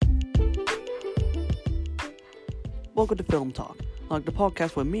Welcome to FilmTalk, like the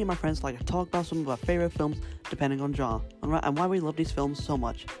podcast where me and my friends like to talk about some of our favorite films depending on genre, and why we love these films so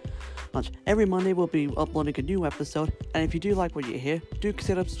much. Every Monday we'll be uploading a new episode, and if you do like what you hear, do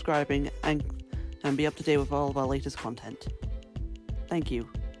consider subscribing and be up to date with all of our latest content. Thank you.